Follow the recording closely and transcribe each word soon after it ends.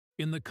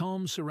In the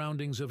calm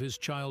surroundings of his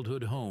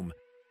childhood home,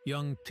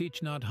 young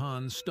Thich Nhat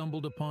Hanh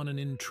stumbled upon an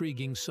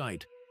intriguing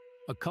sight,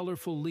 a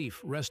colorful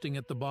leaf resting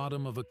at the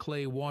bottom of a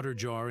clay water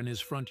jar in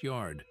his front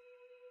yard.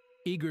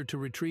 Eager to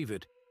retrieve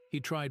it, he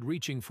tried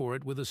reaching for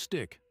it with a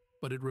stick,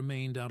 but it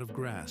remained out of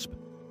grasp.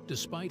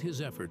 Despite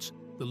his efforts,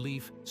 the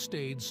leaf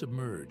stayed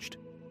submerged.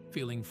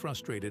 Feeling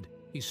frustrated,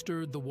 he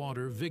stirred the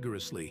water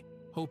vigorously,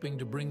 hoping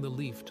to bring the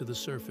leaf to the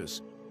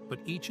surface, but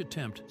each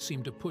attempt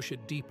seemed to push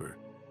it deeper.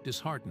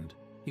 Disheartened,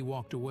 he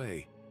walked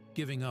away,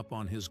 giving up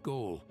on his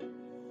goal.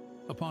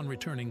 Upon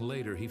returning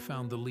later, he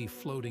found the leaf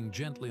floating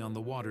gently on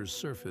the water's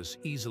surface,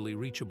 easily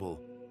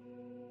reachable.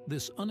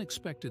 This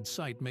unexpected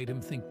sight made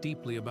him think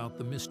deeply about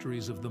the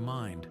mysteries of the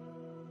mind.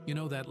 You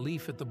know that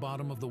leaf at the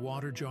bottom of the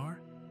water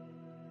jar?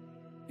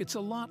 It's a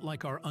lot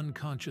like our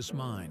unconscious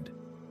mind.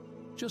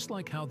 Just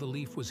like how the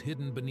leaf was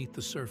hidden beneath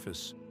the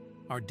surface,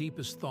 our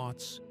deepest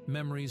thoughts,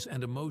 memories,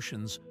 and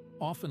emotions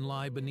often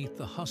lie beneath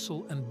the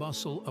hustle and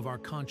bustle of our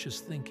conscious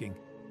thinking.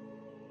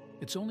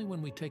 It's only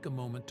when we take a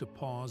moment to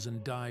pause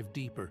and dive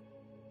deeper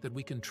that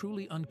we can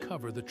truly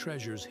uncover the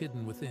treasures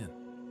hidden within.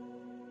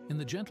 In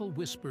the gentle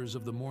whispers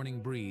of the morning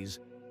breeze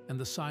and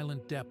the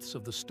silent depths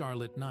of the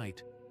starlit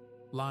night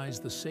lies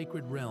the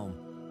sacred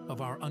realm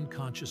of our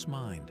unconscious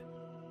mind.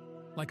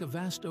 Like a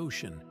vast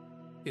ocean,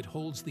 it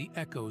holds the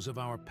echoes of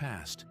our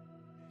past,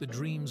 the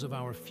dreams of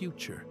our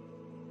future,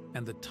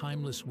 and the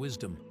timeless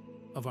wisdom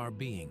of our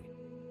being.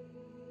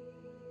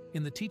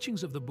 In the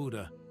teachings of the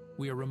Buddha,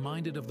 we are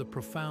reminded of the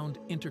profound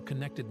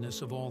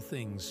interconnectedness of all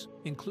things,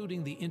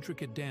 including the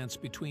intricate dance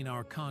between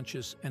our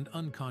conscious and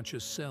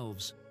unconscious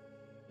selves.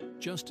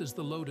 Just as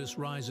the lotus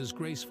rises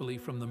gracefully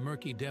from the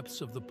murky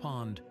depths of the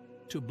pond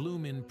to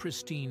bloom in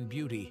pristine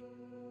beauty,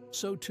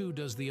 so too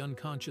does the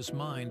unconscious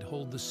mind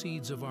hold the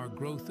seeds of our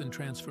growth and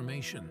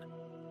transformation.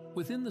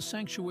 Within the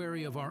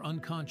sanctuary of our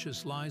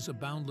unconscious lies a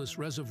boundless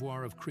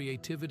reservoir of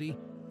creativity,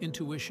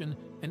 intuition,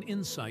 and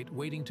insight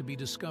waiting to be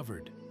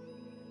discovered.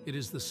 It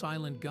is the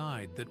silent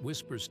guide that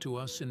whispers to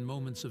us in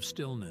moments of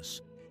stillness,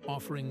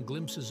 offering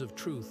glimpses of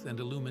truth and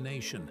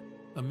illumination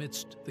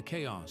amidst the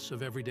chaos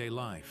of everyday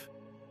life.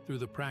 Through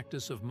the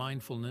practice of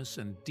mindfulness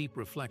and deep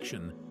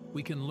reflection,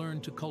 we can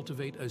learn to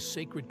cultivate a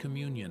sacred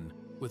communion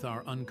with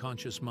our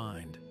unconscious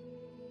mind.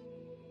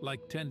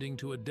 Like tending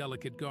to a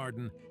delicate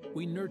garden,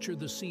 we nurture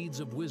the seeds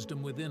of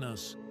wisdom within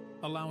us,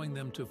 allowing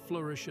them to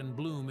flourish and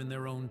bloom in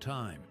their own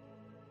time.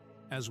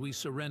 As we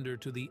surrender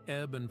to the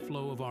ebb and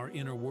flow of our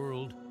inner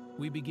world,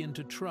 we begin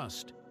to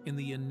trust in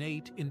the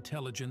innate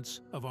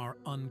intelligence of our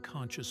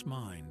unconscious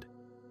mind.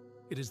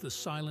 It is the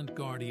silent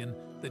guardian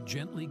that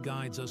gently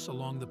guides us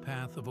along the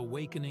path of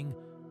awakening,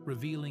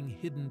 revealing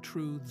hidden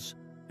truths,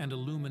 and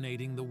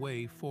illuminating the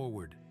way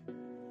forward.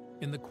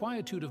 In the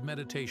quietude of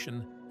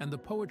meditation and the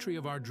poetry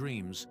of our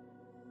dreams,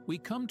 we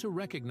come to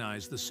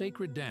recognize the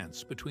sacred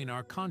dance between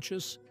our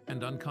conscious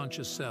and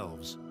unconscious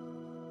selves.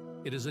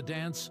 It is a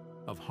dance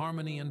of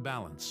harmony and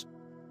balance,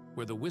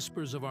 where the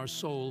whispers of our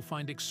soul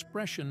find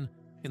expression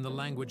in the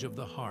language of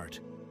the heart.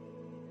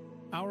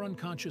 Our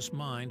unconscious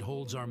mind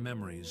holds our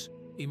memories,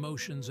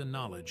 emotions, and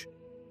knowledge,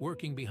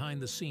 working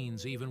behind the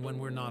scenes even when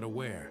we're not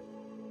aware.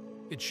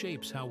 It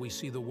shapes how we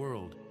see the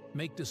world,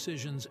 make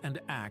decisions, and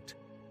act,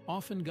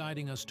 often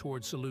guiding us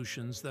toward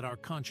solutions that our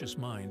conscious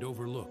mind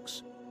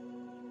overlooks.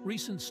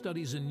 Recent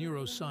studies in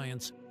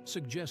neuroscience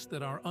suggest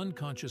that our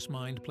unconscious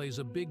mind plays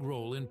a big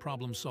role in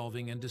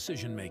problem-solving and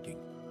decision-making.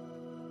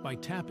 By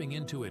tapping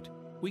into it,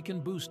 we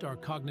can boost our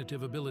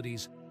cognitive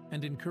abilities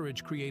and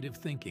encourage creative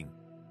thinking.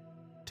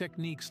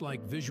 Techniques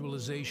like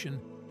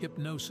visualization,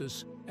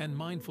 hypnosis, and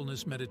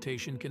mindfulness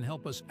meditation can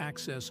help us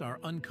access our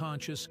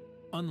unconscious,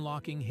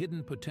 unlocking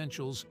hidden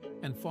potentials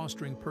and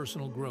fostering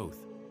personal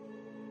growth.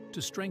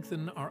 To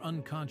strengthen our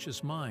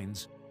unconscious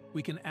minds,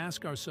 we can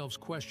ask ourselves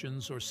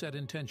questions or set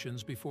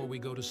intentions before we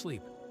go to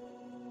sleep.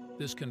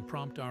 This can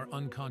prompt our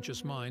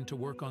unconscious mind to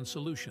work on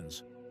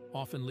solutions,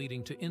 often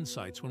leading to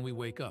insights when we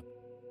wake up.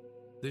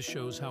 This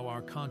shows how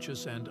our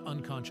conscious and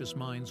unconscious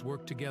minds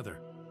work together,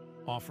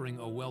 offering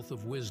a wealth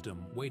of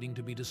wisdom waiting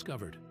to be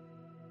discovered.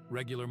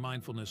 Regular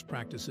mindfulness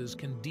practices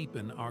can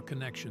deepen our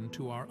connection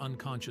to our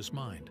unconscious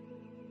mind.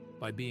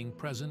 By being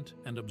present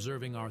and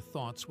observing our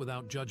thoughts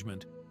without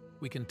judgment,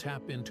 we can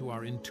tap into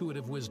our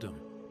intuitive wisdom,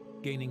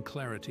 gaining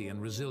clarity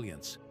and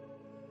resilience.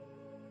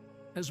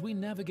 As we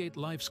navigate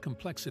life's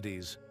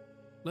complexities,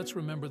 let's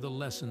remember the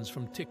lessons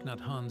from Thich Nhat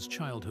Hanh's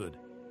childhood.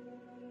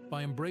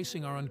 By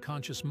embracing our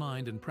unconscious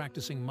mind and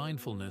practicing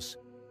mindfulness,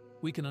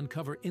 we can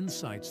uncover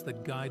insights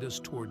that guide us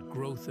toward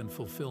growth and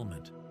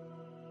fulfillment.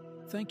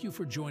 Thank you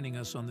for joining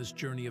us on this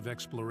journey of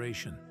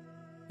exploration.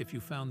 If you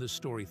found this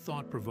story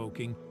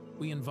thought-provoking,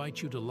 we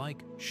invite you to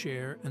like,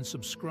 share, and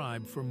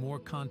subscribe for more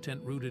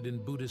content rooted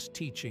in Buddhist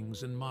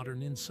teachings and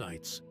modern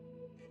insights.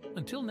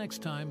 Until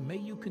next time, may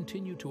you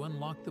continue to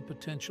unlock the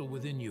potential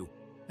within you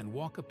and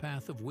walk a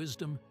path of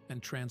wisdom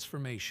and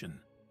transformation.